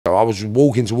So I was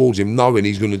walking towards him knowing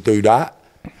he's going to do that,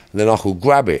 and then I could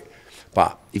grab it.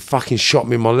 But he fucking shot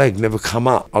me in my leg, never come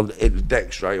up. I hit the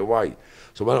deck straight away.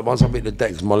 So once I hit the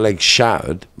deck, my leg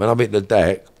shattered. When I hit the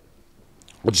deck,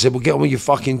 I just said, well, get on with your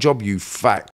fucking job, you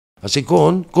fat. I said,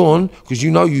 go on, because you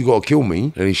know you got to kill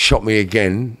me. And he shot me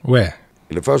again. Where?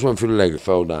 The first one through the leg, it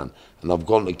fell down. And I've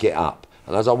gone to get up.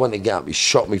 And as I went to get up, he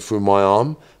shot me through my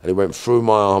arm. And it went through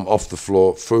my arm, off the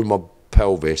floor, through my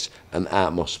pelvis, and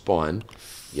out my spine.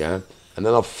 Yeah. And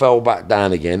then I fell back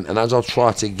down again. And as I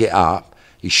tried to get up,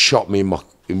 he shot me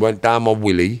he went down my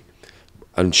willy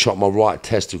and shot my right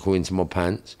testicle into my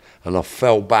pants. And I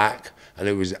fell back. And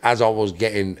it was as I was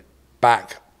getting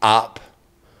back up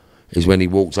is when he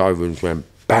walked over and went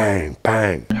bang,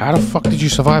 bang. How the fuck did you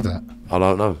survive that? I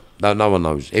don't know. No one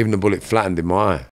knows. Even the bullet flattened in my eye.